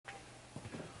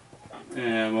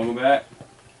And we'll go back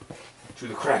to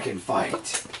the Kraken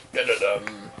fight.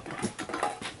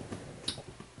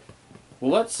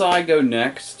 We'll let Sai go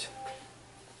next.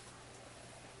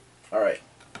 Alright.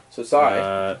 So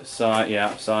Sai.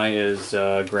 Sai is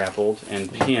grappled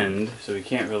and pinned, so he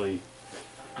can't really...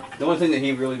 The only thing that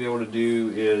he'd really be able to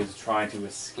do is try to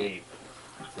escape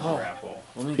the grapple.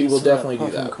 He will definitely do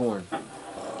that. Corn.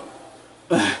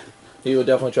 He will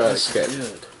definitely try to escape.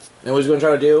 Good. And what he's going to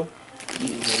try to do?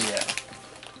 Yeah.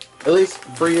 At least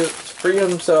free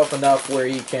himself enough where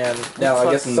he can... Now,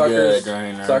 I guess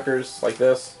suckers like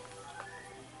this.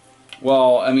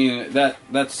 Well, I mean,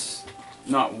 that's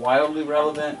not wildly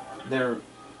relevant.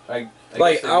 I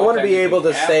want to be able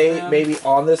to stay maybe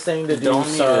on this thing to do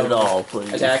some at all,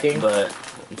 please, attacking. But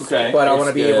I want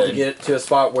to be able to get it to a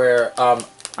spot where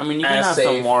I mean, you can have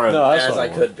some more as I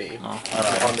could be on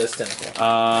this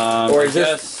tentacle. Or is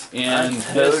this in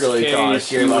totally this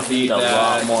case, you're looking at a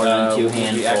lot more than 2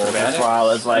 handfuls. That's why I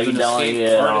was like, don't get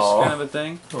it all. Kind of a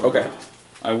thing. Okay.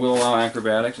 I will allow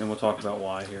acrobatics, and we'll talk about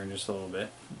why here in just a little bit,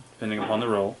 depending upon the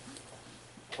roll.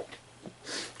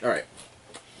 All right.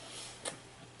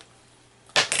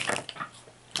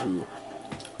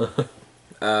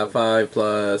 5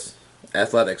 plus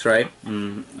athletics, right?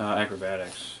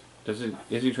 Acrobatics.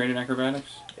 Is he trained in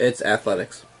acrobatics? It's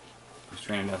athletics. He's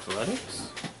trained in athletics?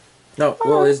 No,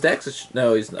 well, his dex is...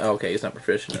 No, he's not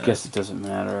proficient in I guess it doesn't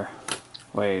matter.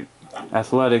 Wait,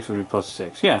 athletics would be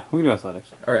 +6. Yeah, we can do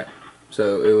athletics. Alright,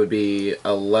 so it would be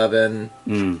 11...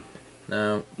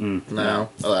 No,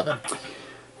 11.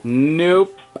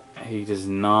 Nope. He does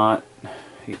not...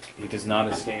 He does not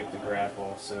escape the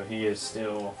grapple, so he is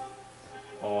still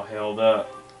all held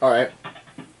up. Alright.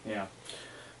 Yeah.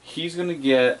 He's gonna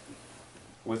get,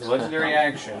 with legendary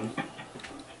action...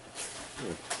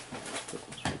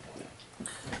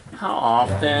 How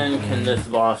often can this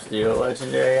boss do a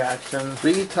legendary action?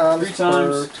 3 times, 3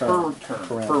 times per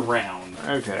turn. Per round.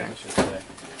 Okay. I should say.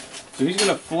 So he's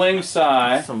gonna fling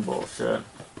Sai. Some bullshit.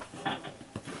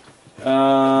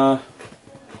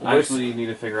 Actually, you need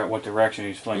to figure out what direction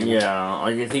he's flinging. Yeah,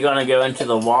 like is he gonna go into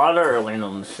the water or land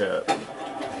on the ship?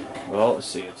 Well, let's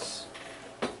see. It's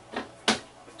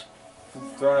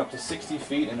thrown up to 60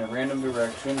 feet in a random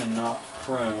direction and not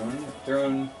prone.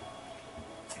 Thrown.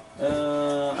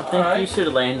 I think you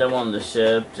should land him on the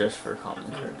ship just for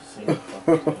common courtesy.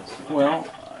 Well,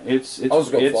 it's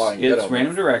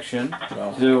random direction.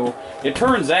 No. So it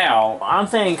turns out I'm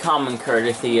saying common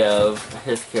courtesy of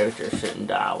his character shouldn't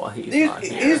die while he's not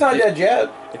here. He's not dead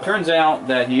yet. it turns out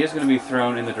that he is going to be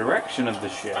thrown in the direction of the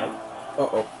ship.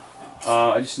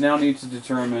 I just now need to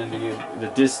determine the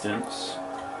distance,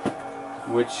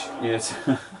 which is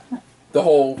the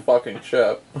whole fucking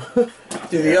ship to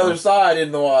the other side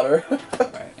in the water.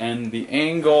 Right. And the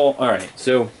angle. All right,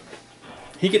 so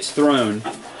he gets thrown,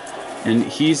 and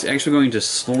he's actually going to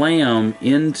slam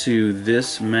into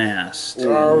this mast. He's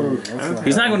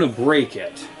not going to break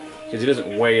it because he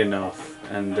doesn't weigh enough,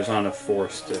 and there's not enough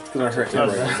force to. It's going to hurt. It's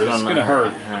going to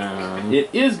hurt. It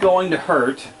is going to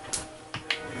hurt.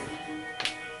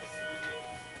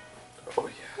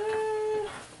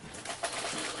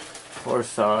 Poor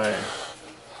Sai.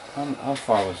 How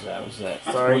far was that? Was that?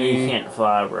 Sorry, you can't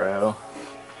fly, bro.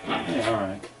 Yeah,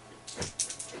 alright.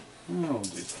 We'll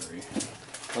do 3. I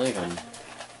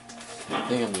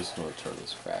think I'm just going to turn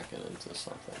this Kraken into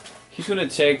something. He's going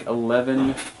to take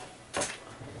 11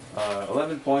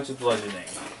 points of bludgeoning.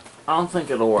 I don't think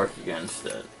it'll work against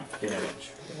it.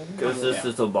 Damage. Because this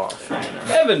is a boss right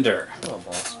now. Evander! Oh,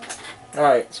 boss.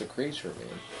 Alright. It's a creature,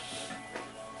 man.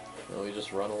 No, we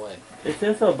just run away. Is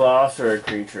this a boss or a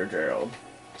creature, Gerald?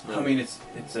 I mean, it's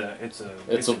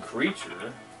a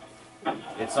creature.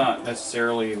 It's not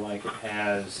necessarily like it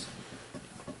has.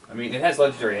 I mean, it has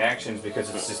legendary actions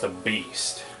because it's just a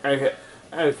beast. Okay.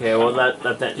 Okay. Well, that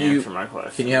didn't answer my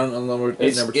question. Can you have number 2?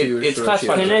 It's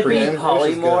classified Can as it be a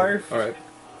polymorph? Alright.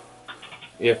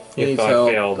 If needs I help.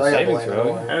 fail the saving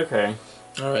throw. Okay.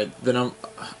 Alright, then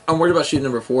I'm worried about shooting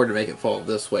number 4 to make it fall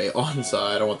this way on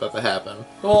side. I don't want that to happen.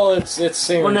 Well, it's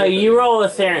serendipity. Well, no, you roll a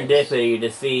serendipity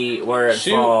to see where it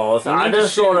falls. I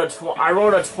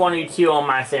rolled a 22 on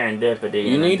my serendipity.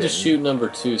 You need to shoot number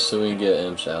 2 so we can get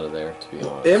Imsh out of there, to be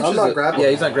honest. Imsh not grappled.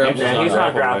 Yeah, he's not grappled. Yeah, he's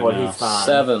not grappled. He's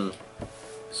fine.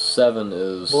 7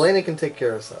 is... Mulaney can take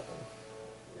care of 7.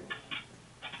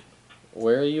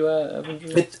 Where are you at,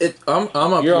 Evander? I'm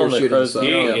up You're here on the shooting. crow's So,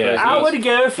 nest. yeah. I would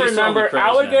go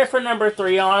for number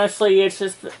 3. Honestly, it's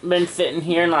just been sitting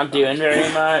here not doing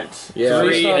very much. Yeah,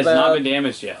 3 has not been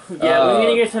damaged yet. Yeah, we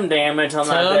need to get some damage on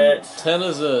that bit. 10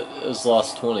 is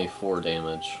lost 24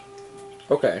 damage.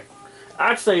 Okay.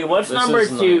 Actually, what's number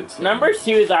 2? Number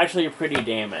 2 is actually pretty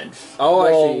damaged. Oh,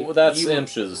 actually, that's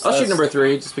inches. I'll shoot number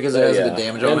 3 just because it has the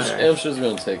damage on it. Inches is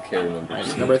gonna take care of number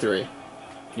 2. Number 3.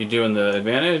 You doing the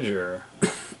advantage or?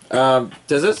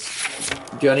 Does this?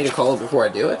 Do I need to call it before I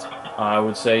do it? I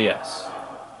would say yes.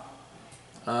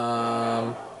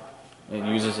 It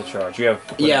uses a charge. You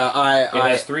have. Yeah, It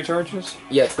has 3 charges.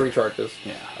 Yeah, 3 charges.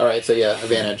 Yeah. All right, so yeah,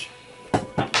 advantage.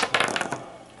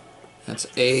 That's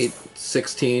 8,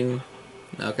 16.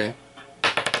 Okay.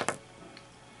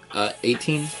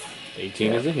 18.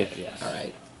 18 is a hit. Yes. All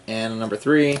right, and number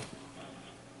 3.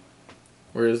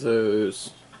 Where's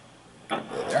those?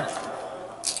 There.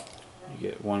 You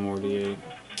get 1 more d8.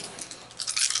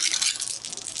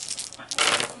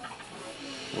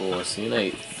 Oh, I see an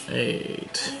 8.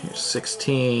 8. Here's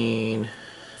 16.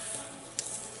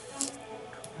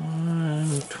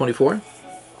 24?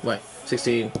 Wait,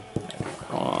 16.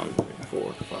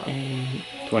 4, 5.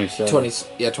 27.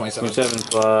 27. 27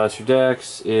 plus your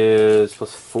dex is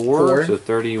plus 4, so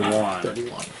 31.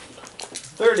 31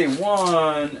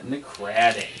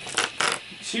 necrotic.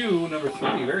 2, number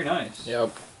 3, very nice.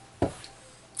 Yep.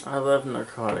 I love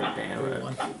necrotic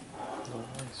damage.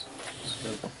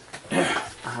 I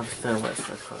have so much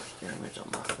necrotic damage on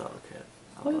my spell kit.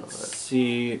 Let's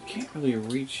see, it can't really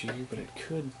reach you, but it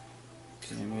could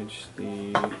damage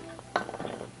the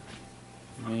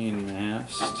main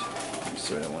mast. Let's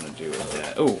see what I want to do with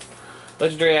that. Oh,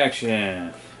 legendary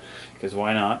action, because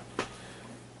why not?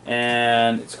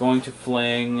 And it's going to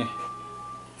fling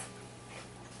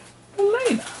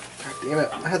Elena. God damn it,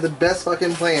 I had the best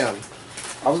fucking plan.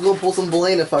 I was gonna pull some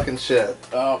Belena fucking shit.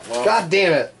 Oh, well. God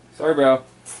damn it. Sorry, bro.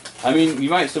 I mean, you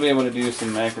might still be able to do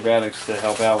some acrobatics to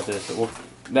help out with this.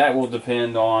 That will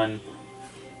depend on.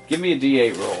 Give me a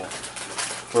D8 roll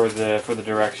for the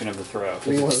direction of the throw.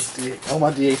 Give me one of those D8. All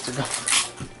my D8s are gone.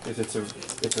 Because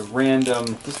it's a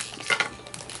random.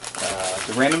 It's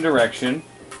a random direction.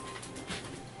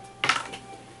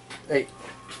 8.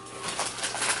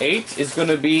 8 is going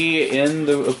to be in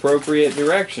the appropriate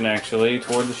direction, actually,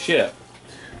 toward the ship.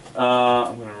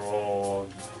 I'm going to roll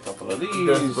a couple of these.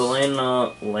 Does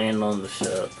Belena land on the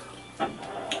ship?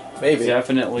 Maybe.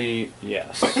 Definitely,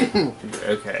 yes.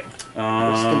 Okay. It's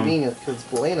convenient because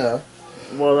Belena.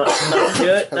 Well, that's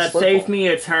good. That saved me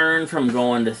a turn from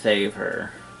going to save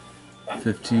her.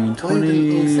 15,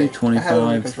 20,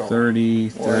 25, 30,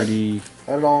 30,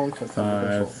 I had it all in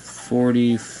 5,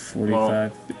 40,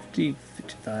 45, 50,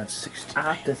 55, 60. I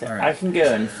have to say, Right. I can go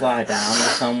and fly down to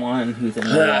someone who's in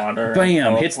the water.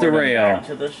 Bam! Hits the rail. Back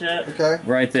to the ship. Okay.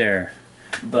 Right there.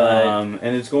 But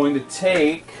And it's going to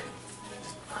take.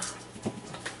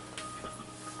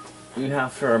 you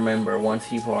have to remember, once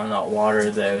people are in that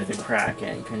water, though, the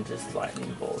Kraken can just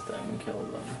lightning bolt them and kill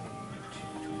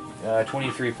them.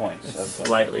 23 points. It's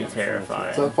slightly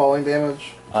terrifying. Is that falling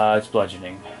damage? It's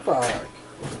bludgeoning. Fuck.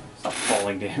 It's not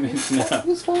falling damage. No.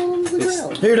 Who's falling on the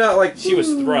ground? You're not like. She was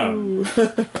thrown.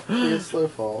 Be a slow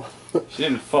fall. She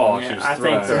didn't fall. Yeah, she was I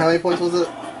thrown. think So how many points was it?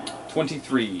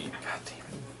 23. God damn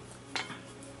it.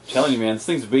 Telling you, man, this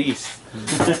thing's a beast.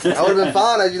 I would have been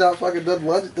fine had you not fucking done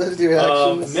legendary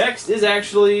actions. Next is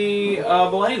actually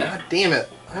Belena. God damn it.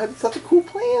 I had such a cool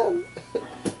plan.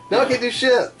 Now I can't do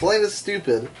shit. Belena's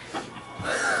stupid.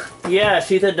 Yeah,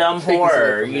 she's a dumb Take this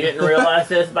whore. away from You me. didn't realize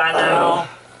this by now?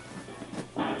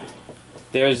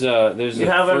 There's You a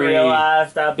haven't free,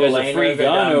 realized that there's Belena's a free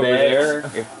gun dumb over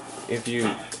bitch? there. If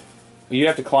you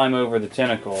have to climb over the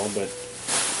tentacle, but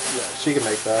Yeah, she can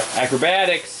make that.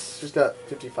 acrobatics. She's got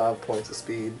 55 points of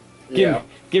speed.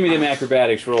 Give me them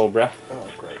acrobatics roll, bruh. Oh,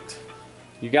 great.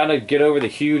 You gotta get over the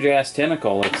huge ass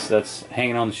tentacle that's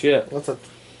hanging on the ship. What's a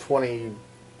 20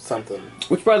 something?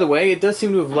 Which, by the way, it does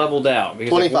seem to have leveled out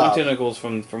because like 25. one tentacle's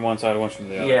from one side, one's from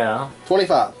the other. Yeah.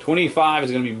 25. 25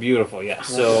 is gonna be beautiful. Yes.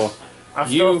 So I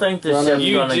still think the ship's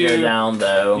you gonna do- go down,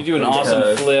 though. you do an awesome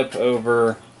because- flip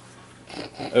over.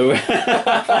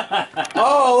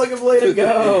 Oh, look at Belena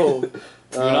go!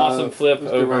 Do an awesome flip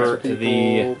let's do over extra to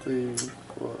the people.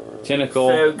 tentacle.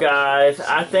 So, guys,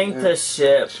 I think the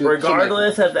ship, Should-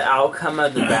 regardless of the outcome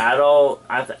of the battle,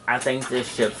 I think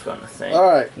this ship's gonna sink.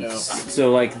 Alright.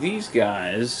 So, like these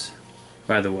guys,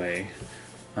 by the way,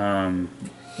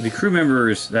 the crew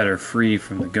members that are free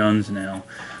from the guns now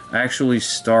actually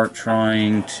start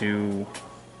trying to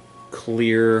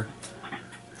clear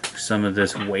some of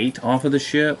this weight off of the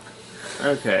ship,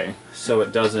 Okay. so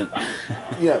it doesn't,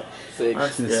 Yeah.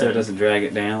 That's so it good. doesn't drag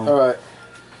it down. Alright.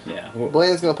 Yeah,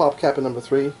 Belena's gonna pop cap at number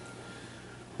 3.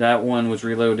 that one was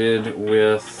reloaded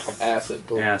with Acid.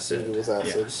 acid. It was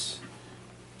acid. Yes.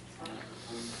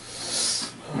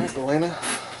 Alright, Belena.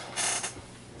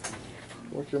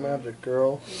 Work your magic,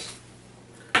 girl.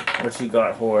 What you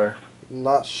got for?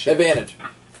 Not shit. Advantage.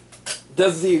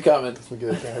 Doesn't see you coming. Doesn't get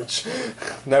advantage.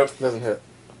 Nope, doesn't hit.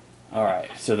 All right,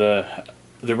 so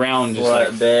the round just What,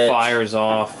 like bitch? fires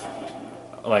off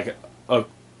like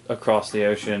across the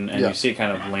ocean, and Yeah. you see it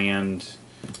kind of land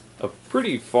a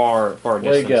pretty far Way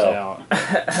distance go. out.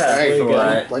 There you go.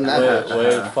 What? Like that. Way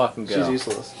to fucking She's go.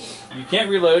 useless. You can't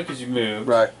reload because you moved,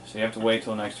 Right. so you have to wait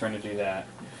till the next turn to do that.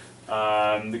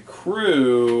 The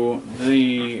crew,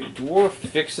 the dwarf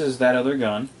fixes that other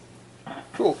gun.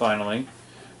 Cool. Finally.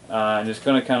 And it's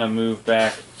going to kind of move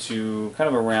back to kind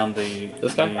of around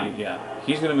This guy? yeah.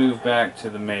 He's going to move back to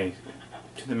the main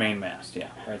mast. Yeah,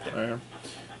 right there. Alright.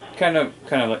 Kind of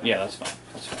like, yeah, that's fine.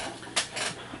 That's fine.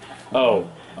 Oh,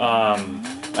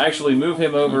 actually move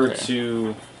him over Okay.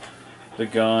 to the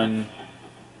gun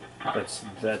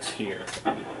that's here.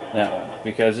 That one,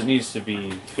 because it needs to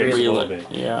be faced a little bit.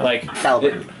 Yeah. Like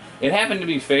Calibrated. it happened to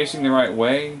be facing the right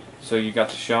way, so you got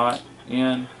the shot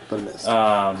in. But it missed.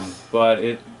 But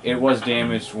it was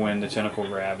damaged when the tentacle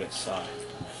grabbed its side.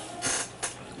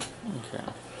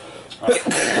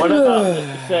 What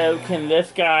about, so can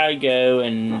this guy go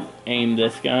and aim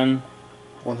this gun?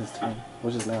 On his turn.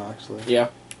 Which is now, actually. Yeah.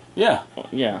 Yeah,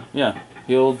 Yeah. yeah.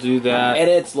 He'll do that. And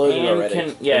it's loaded And already.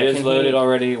 can, yeah, it is can loaded he,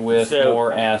 already with so-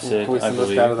 more acid, Can we I send this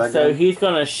believe. guy to that So gun? he's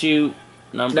gonna shoot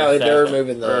number No, 7. they're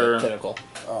removing the or- tentacle.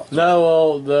 Oh, No,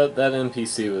 well, that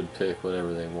NPC would pick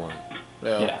whatever they want.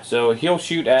 Yeah, so he'll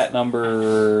shoot at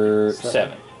number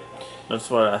 7. That's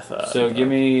what I thought. So give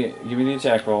me the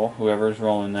attack roll, whoever's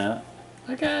rolling that.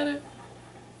 I got it.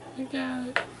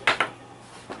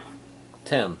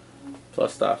 10.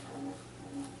 Plus stuff.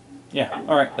 Yeah,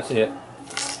 alright, that's a hit.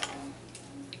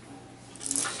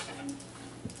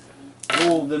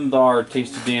 Roll them there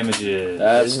tasty damages.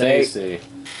 That's Snake. Stacy.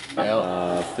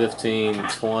 Yeah. 15,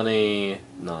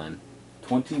 29.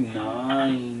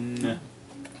 29.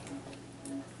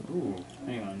 Ooh,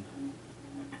 hang on.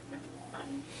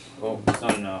 Oh, it's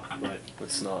not enough, but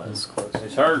It's not as close.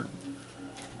 it's hurt.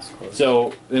 It's close.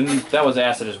 So, and that was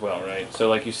acid as well, right? So,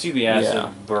 like, you see the acid Yeah.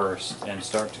 burst and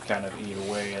start to kind of eat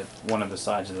away at one of the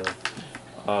sides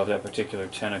of that particular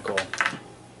tentacle.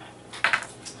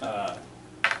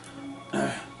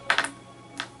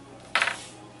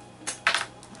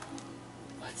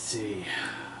 Let's see.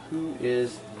 Who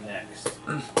is next?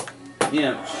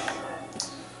 Imp.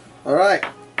 Alright.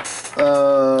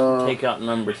 Take out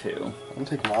number 2. I'm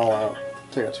taking them all out.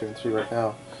 Take out 2 and 3 right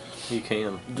now. You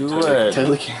can. Do it.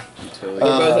 Totally can. Totally.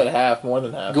 We're both at half, more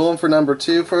than half. Going for number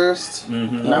 2 first.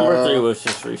 Mm-hmm. Number 3 was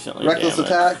just recently Reckless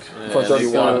damaged. attack. For it,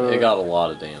 31. got a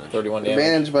lot of damage. 31 damage.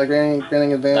 Advantage by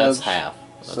granting advantage. That's half.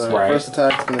 That's So right. first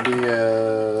attack's going to be a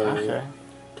Okay.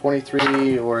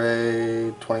 23 or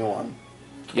a 21.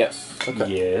 Yes. Okay.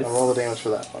 Yes. I'll roll the damage for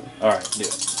that one. Alright, do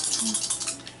it.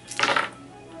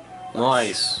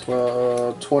 Nice.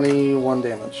 21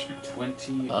 damage.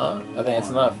 20. I think it's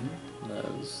enough.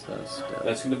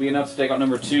 That's going to be enough to take out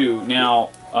number 2. Now,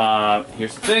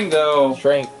 here's the thing, though.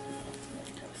 Strength.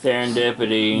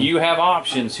 Serendipity. You have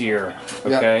options here,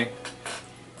 okay?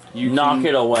 You knock can,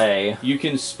 it away. You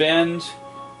can spend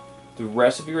the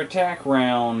rest of your attack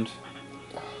round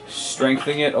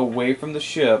strengthening it away from the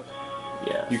ship.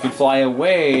 Yeah. You can fly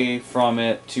away from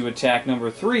it to attack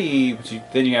number 3, but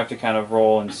then you have to kind of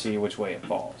roll and see which way it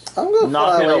falls. I'm going to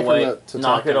Knock fly it away away- from it to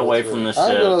knock attack it number away 3. from the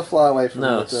I'm ship. going to fly away from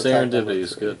No, it to attack number serendipity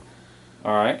is 3. good.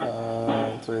 Alright.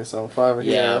 3, 7, 5 right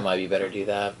Yeah, here. it might be better to do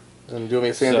that. And do me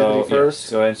a So, serendipity first.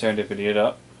 yes, go ahead and serendipity it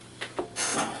up.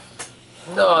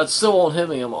 No, it still won't hit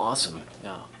me. I'm awesome.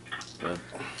 Yeah. Good.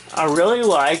 I really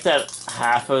like that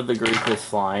half of the group is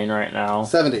flying right now.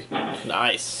 70.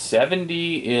 Nice.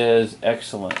 70 is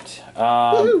excellent.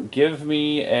 Give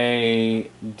me a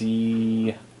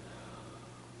D4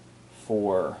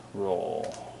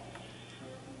 roll.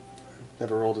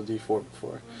 Never rolled a d4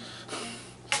 before.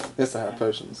 Yes, I have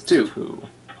potions. 2.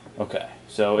 Okay,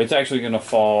 so it's actually going to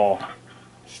fall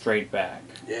straight back.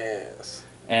 Yes.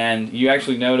 And you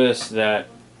actually notice that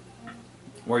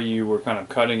where you were kind of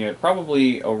cutting it,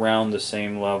 probably around the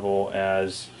same level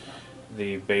as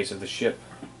the base of the ship,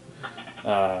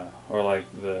 or like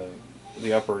the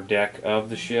upper deck of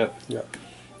the ship. Yep.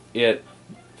 It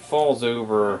falls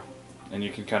over, and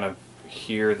you can kind of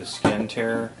hear the skin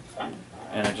tear,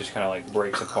 and it just kind of like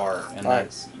breaks apart, and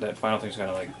Nice. that final thing's kind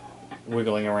of like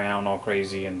wiggling around all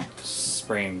crazy and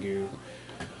spraying goo.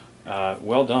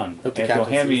 Well done. Hope the And you'll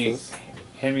captain sees this.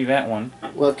 hand me that one.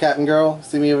 What up, Captain Girl?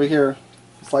 See me over here.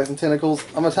 Slicing tentacles.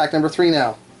 I'm going to attack number 3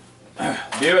 now.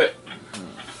 Do it.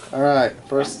 Alright,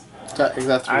 first attack.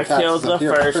 Exactly. I killed the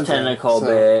first tentacle,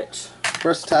 bitch.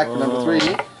 First attack for number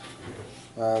 3.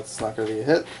 It's not going to be a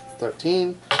hit.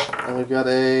 13. And we've got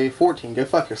a 14. Go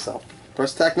fuck yourself.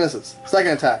 First attack misses.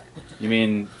 Second attack. You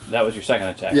mean that was your second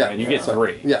attack, Yeah. right? You get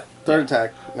 3. Yeah. Third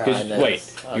attack. Now. Wait,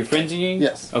 you're frenzying?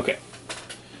 Yes. Okay.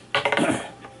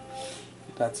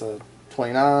 That's a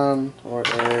 29 or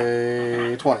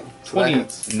a 20. So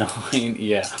 29,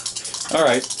 yeah.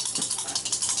 Alright.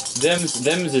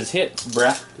 Them's is hit,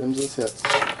 bruh. Them's is hits.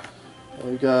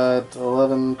 We've got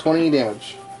 11, 20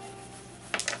 damage.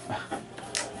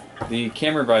 The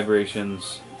camera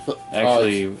vibrations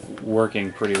actually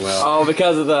working pretty well. Oh,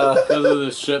 because of the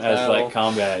ship As battle. like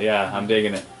combat, yeah, I'm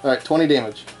digging it. Alright, 20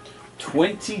 damage.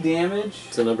 20 damage?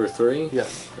 To number 3?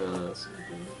 Yes.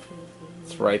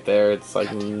 It's right there. It's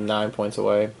like 9 points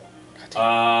away.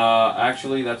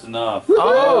 Actually, that's enough.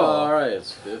 Oh, alright,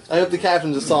 it's 50. I hope the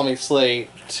captain just saw me slay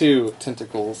 2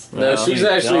 tentacles. No, she's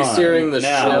actually done. steering the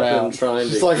Now. ship Around. and trying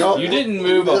She's to... like, oh, You didn't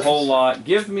move a whole lot.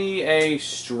 Give me a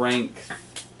strength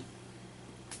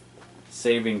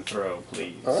saving throw,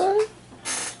 please. Alright.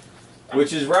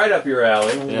 Which is right up your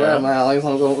alley. Yeah, my allies,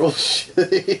 I'm going real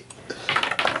shitty.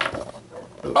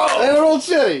 Oh, and I rolled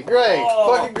shitty. Great.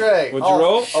 Oh. Fucking great. What'd you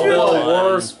roll? Oh, the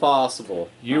worst possible.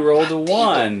 You rolled a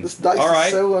 1. This dice All right.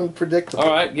 is so unpredictable.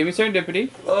 Alright, give me serendipity.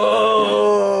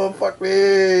 Oh, fuck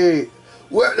me.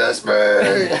 Witness me.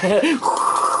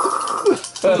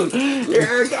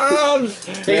 Here it comes!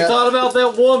 He Yeah. thought about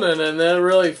that woman and then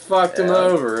really fucked him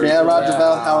over. Yeah, Roger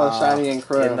Valhalla, shiny and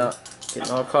chrome.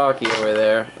 Getting all cocky over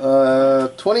there.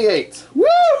 28. Woo!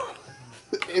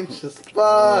 Inches.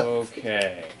 Fuck.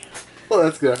 Okay. Well,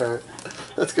 that's gonna hurt.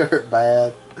 That's gonna hurt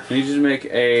bad. I need you to make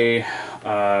a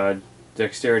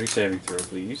dexterity saving throw,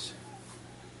 please.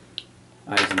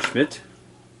 Eisenschmidt.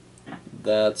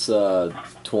 That's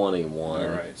 21.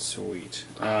 Alright, sweet.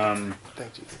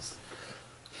 Thank Jesus.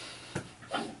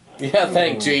 Yeah,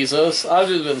 thank Jesus. I've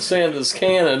just been saying this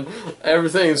cannon,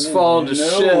 everything's fallen to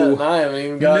shit, and I haven't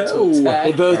even got to attack.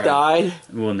 They both died.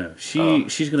 Well, no.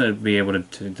 She's going to be able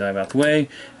to dive out the way,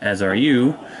 as are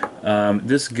you.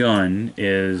 This gun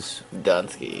is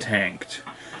Dunsky. tanked.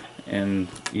 And,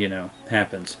 you know,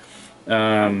 happens.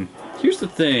 Here's the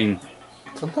thing.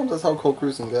 Sometimes that's how cold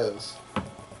cruising goes.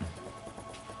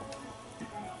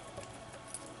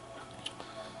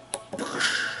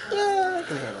 Yeah, I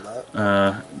can handle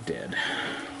that. Dead.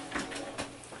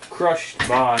 Crushed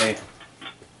by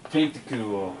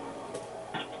Tentacle.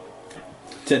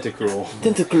 Tentacruel.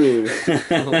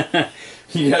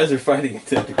 You guys are fighting a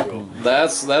tentacle.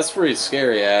 That's pretty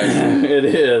scary, actually. It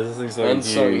is. This thing's so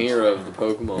Unsung huge. hero of the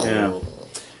Pokemon Yeah. world.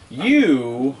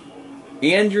 You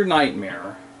and your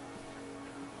nightmare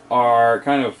are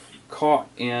kind of caught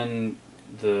in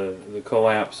the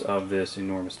collapse of this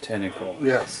enormous tentacle.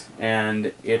 Yes.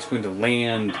 And it's going to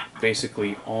land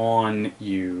basically on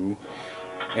you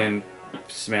and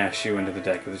smash you into the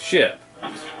deck of the ship.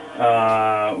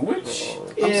 Which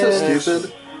I'm is... so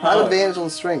stupid. I have advantage on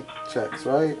strength checks,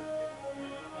 right?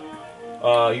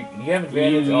 You have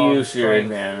advantage You on use your strength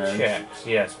advantage. checks,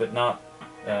 yes, but not...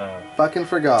 Fucking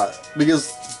forgot.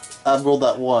 Because I rolled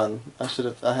that 1. I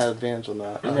had advantage on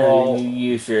that. No, you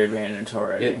used your advantage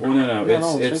already. no. Yeah,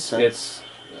 no, It's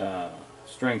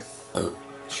strength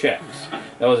checks.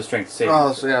 That was a strength saving.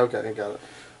 Oh, so yeah, okay, I got it.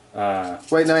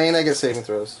 Wait, no, and I get saving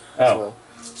throws. Oh. as well.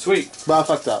 Sweet. But I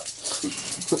fucked up.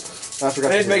 I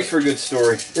forgot. It makes for a good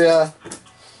story. Yeah.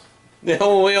 Yeah,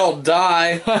 well, we all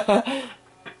die.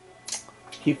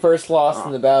 He first lost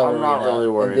in the battle I'm not arena, really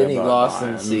worried and then he about lost in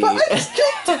mine. the sea. But I just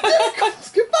killed 2 tentacles.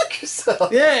 Go fuck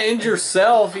yourself. Yeah, and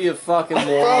yourself, you fucking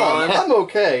moron. I'm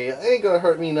okay. It ain't gonna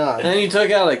hurt me none. And then you took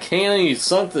out a cannon, you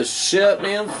sunk the ship,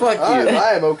 man. Fuck you.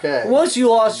 I am okay. Once you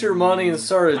lost your money and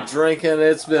started drinking,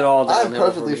 it's been all I'm downhill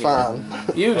perfectly from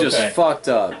fine. here. You just Okay. fucked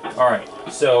up. Alright,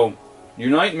 so your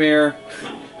nightmare.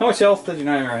 How much health does your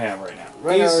nightmare have right now?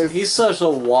 Right now, He's such a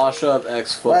wash-up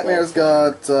ex-football. Nightmare's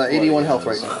got 81 health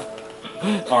right now.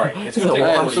 Alright, it's He's going to a I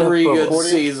take had wash-up 40. 3 good 40?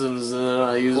 seasons and then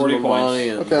I used 40 my points. money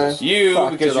and Okay. You,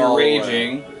 fucked because it you're all away.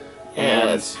 raging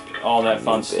Yeah, and all that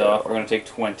fun stuff, we're going to take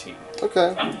 20.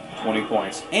 Okay. 20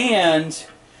 points. And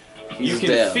you He's can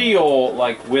dead. feel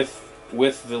like with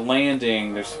the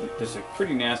landing, there's a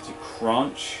pretty nasty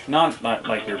crunch. Not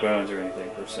like your bones or anything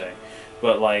per se,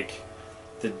 but like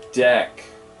the deck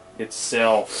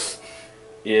itself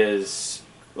is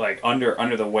like under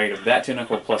the weight of that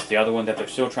tentacle plus the other one that they're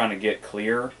still trying to get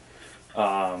clear.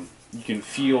 You can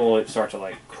feel it start to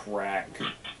like crack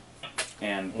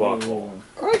and buckle.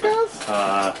 Alright,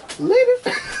 guys.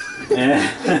 Later.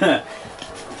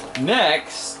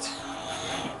 Next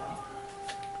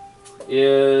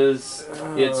is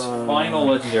its final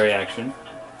legendary action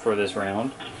for this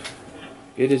round.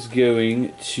 it is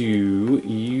going to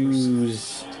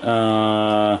use.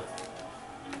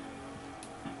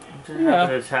 You don't have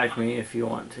to attack me if you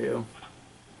want to.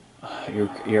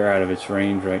 You're out of its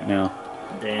range right now.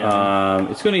 Damn.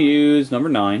 It's going to use number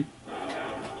 9,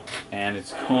 and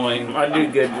it's going I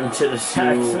do good until it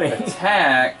attacks to me.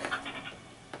 attack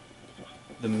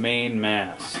the main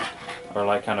mast, or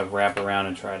like kind of wrap around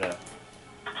and try to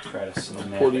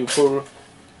snap Pull you it. pull.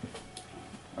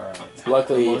 All right.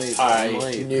 Luckily, I I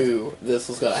might. knew this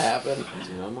was gonna happen.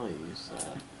 Dude, I might use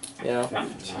that. You know.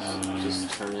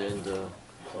 Just turn it into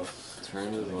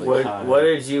What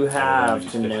did you have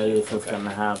to know this was going to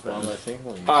I happen? think I'm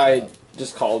gonna use I that.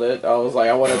 just called it. I was like,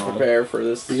 I want to prepare for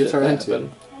this. You shit turn to into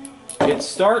happen. It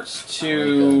starts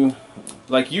to,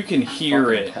 like, you can hear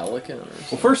Fucking it. Pelican or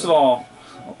Well, first of all,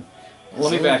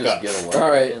 let me Someone back just up. Get away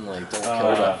All right. and like don't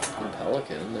kill that fucking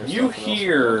pelican. There's You nothing else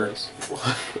hear to notice.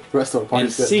 The rest of the party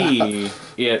And see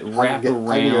it wrap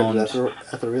around at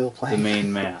the real the plane.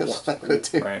 main mast. It's not good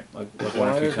too. Right, like Why one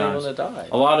or are two they gonna times. die?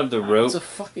 A lot of the rope It's a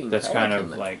fucking that's kind pelican of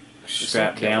then. like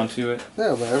strapped kill down it. to it.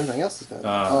 No, but everything else is good.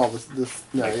 This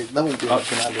no, that won't be A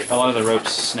much. lot of the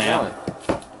ropes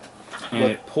snap, and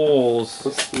it pulls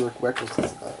What's the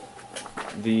requisites?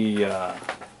 the.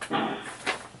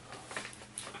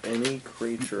 Any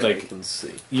creature I Like, can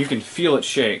see. You can feel it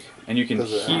shake, and you can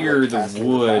Does it have, hear like, the passing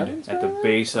wood patterns at the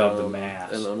base of the An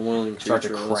mast, unwilling start to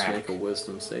creature must crack make a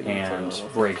wisdom saving and throw. I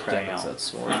don't break think crack is down. that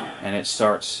smart. and it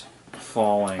starts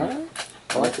falling Alright.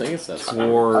 I don't think it's that smart.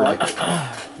 toward I like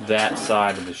it. that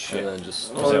side of the And ship. then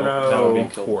just Oh, So no. that would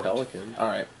be kill the port. pelican. All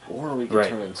right. Or we could Right,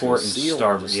 turn into port a and seal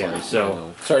starboard, just yeah, like, so, you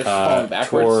know, Starts falling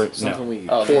backwards. toward something no, we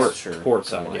Oh, port, capture port and,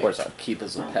 side, like, Port side. keep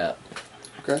as a pet.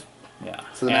 Okay. yeah.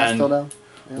 So the mast fell And down.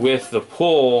 Yeah. with the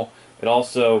pull, it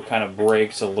also kind of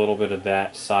breaks a little bit of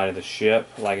that side of the ship,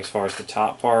 like as far as the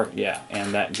top part, yeah,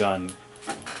 and that gun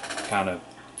kind of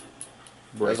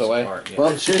breaks Goes away? apart. Yeah.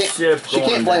 Well, she This can't, ship she going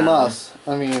can't blame down. us.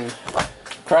 I mean,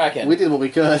 Kraken. we did what we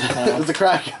could. It's a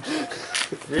Kraken.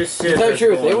 This To ship tell you the is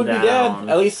truth, they going would be down.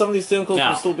 dead. At least some of these tentacles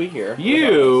Now, would still be here.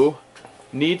 You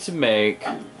need to make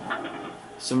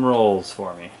some rolls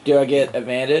for me Do I get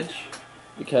advantage?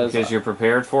 Because you're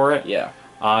prepared for it. yeah.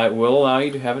 I will allow you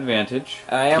to have advantage.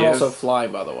 And I am Give- also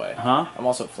flying, by the way. Huh? I'm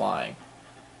also flying.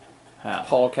 How?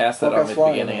 Paul cast that Paul on cast the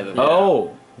flying. beginning of the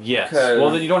Oh, yes. Because- Well,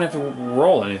 then you don't have to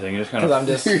roll anything. You just kind of 'Cause I'm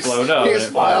just float up. You and just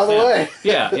it fly falls all the down. way.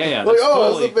 Yeah. Like, That's oh,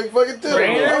 totally- that's a big fucking tentacle.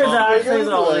 Rainer is Oh, actually big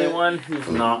the only into it. one who's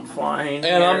not flying.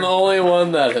 And I'm here. the only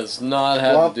one that has not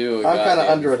had Well, to do a I'm kind of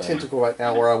goddamn under a thing. tentacle right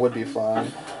now where I would be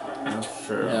flying. That's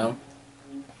true. Yeah.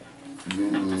 But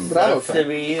I'm Sucks to okay.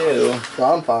 be you. So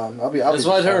I'm fine. I'll be It's just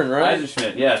my fine. turn, right?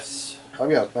 Eisenschmidt, yes. I'll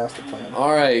be a master plan.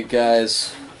 Alright,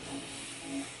 guys.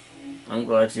 I'm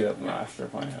glad you have a master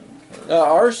plan.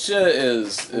 Our shit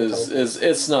is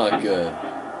it's not good.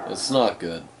 It's not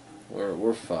good.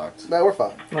 We're fucked. No, we're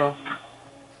fine. Well,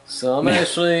 So I'm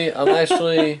actually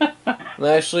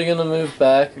gonna move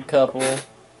back a couple.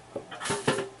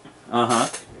 Uh-huh.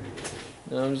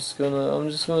 And I'm just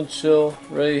gonna chill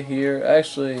right here.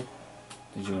 Actually,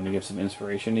 Did you want to give some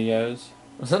inspiration to Yo's?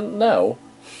 no.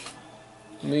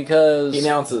 Because he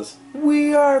announces,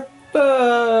 "We are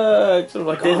fucked." I'm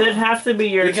like, Does oh. it have to be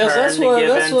your because turn that's to what give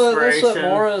that's what inspiration?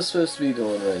 Mora is supposed to be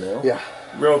doing right now. Yeah.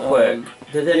 Real quick.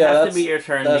 Does it yeah, have to that's- be your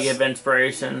turn to that's- give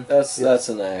inspiration? That's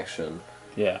an action.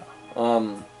 Yeah.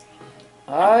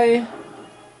 I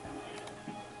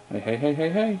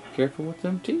Hey. Careful with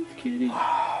them teeth, kitty.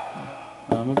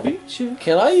 I'ma beat you.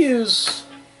 can I use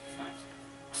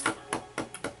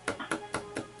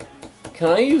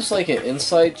like an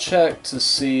insight check to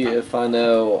see if I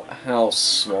know how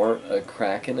smart a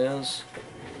kraken is?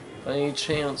 By any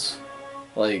chance?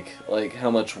 Like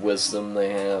how much wisdom they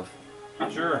have?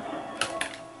 Sure.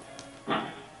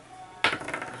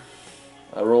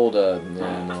 I rolled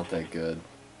not that good.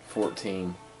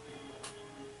 14.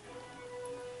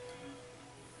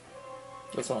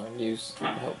 That's what I'm gonna use.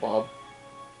 Help Bob.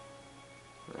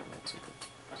 Oh, that's a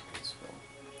good spell.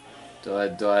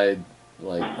 Do I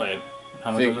like Wait,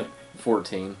 how much Fig- was it?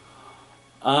 14?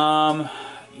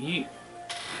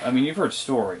 You've heard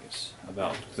stories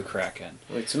about the Kraken.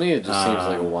 Like to me, it just seems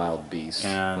like a wild beast.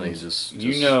 And Like, just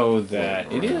you know that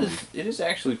floating it around. is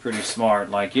actually pretty smart.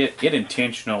 Like it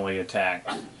intentionally attacked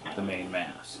the main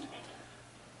mast.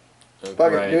 Okay.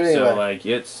 Fuck it, Right. do it So anyway. like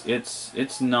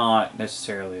it's not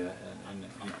necessarily a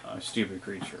stupid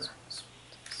creature.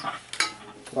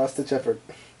 Last ditch effort.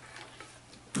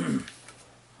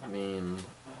 I mean,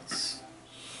 it's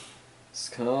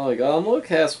kind of like I'm gonna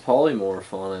cast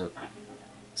polymorph on it.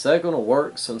 Is that gonna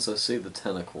work since I see the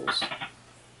tentacles?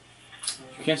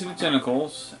 You can't see the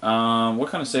tentacles. What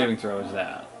kind of saving throw is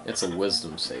that? It's a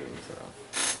wisdom saving throw.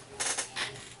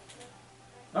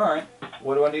 Alright.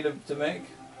 What do I need to make?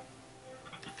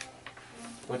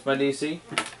 What's my DC?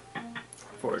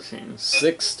 14.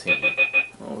 16.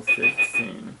 Oh,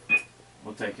 16.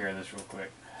 We'll take care of this real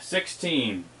quick.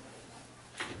 16.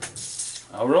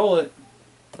 I'll roll it.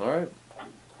 Alright.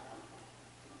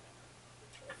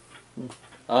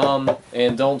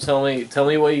 And don't tell me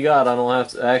what you got. I don't have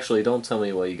to, actually, don't tell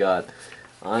me what you got.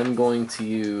 I'm going to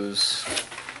use,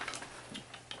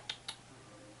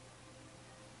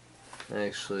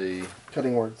 actually,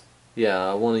 Cutting words.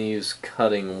 yeah, I want to use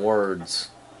cutting words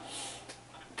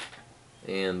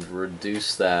and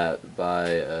reduce that by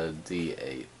a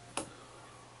D8.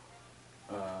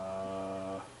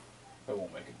 It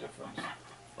won't make a difference.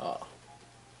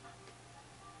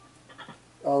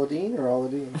 Aladdin or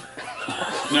Aladdin?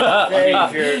 No,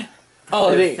 Save your,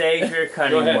 Aladdin. save your Go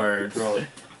cutting ahead. words. Roll it.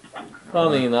 I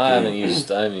mean, I haven't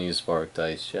used spark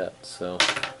dice yet, so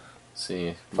let's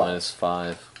see,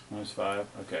 -5. -5.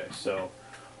 Okay, so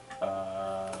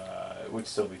it would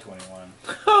still be 21.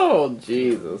 Oh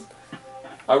Jesus!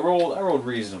 I rolled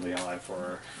reasonably high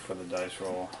for the dice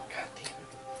roll. God damn it.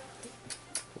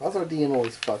 Why's our DM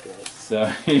always fuck us? So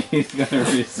he's gonna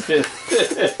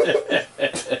resist.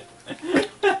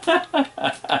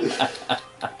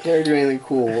 Can't do anything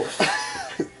cool.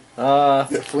 What are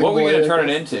we gonna turn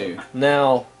it into?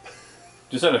 Now,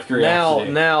 Just out of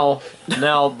curiosity.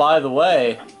 now, by the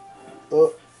way,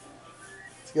 Oh,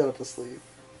 let's get up to sleep.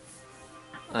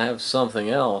 I have something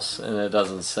else, and it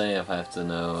doesn't say if I have to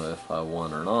know if I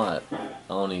won or not.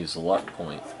 I want to use a luck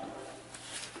point.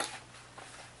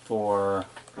 For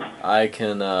I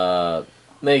can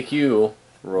make you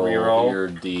roll Reroll? your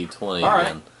D20 all right,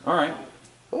 again. all right.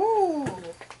 Oh,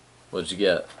 What'd you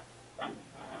get?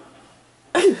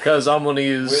 Because I'm gonna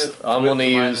use. With I'm gonna the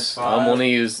use. -5? I'm gonna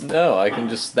use. No, I can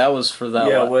just. That was for that.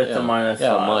 Yeah, one. with the -5.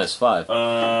 Yeah,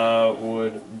 -5.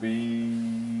 Would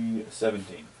be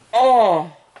 17.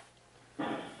 Oh,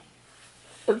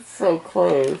 it's so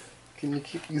close. can you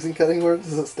keep using cutting words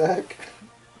as a stack?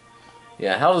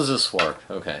 Yeah. How does this work?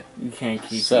 Okay. You can't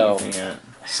keep So- using it.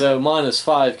 So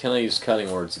 -5. Can I use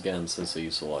cutting words again since I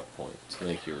used a luck point to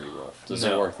make you reroll? Does it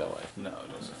No. work that way? No,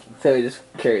 it doesn't. So he just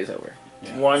carries over.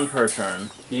 Yeah. One per turn.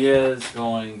 He is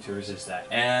going to resist that,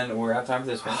 and we're out of time for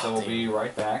this one, so we'll be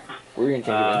right back. We're gonna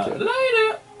change it into.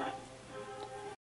 Later.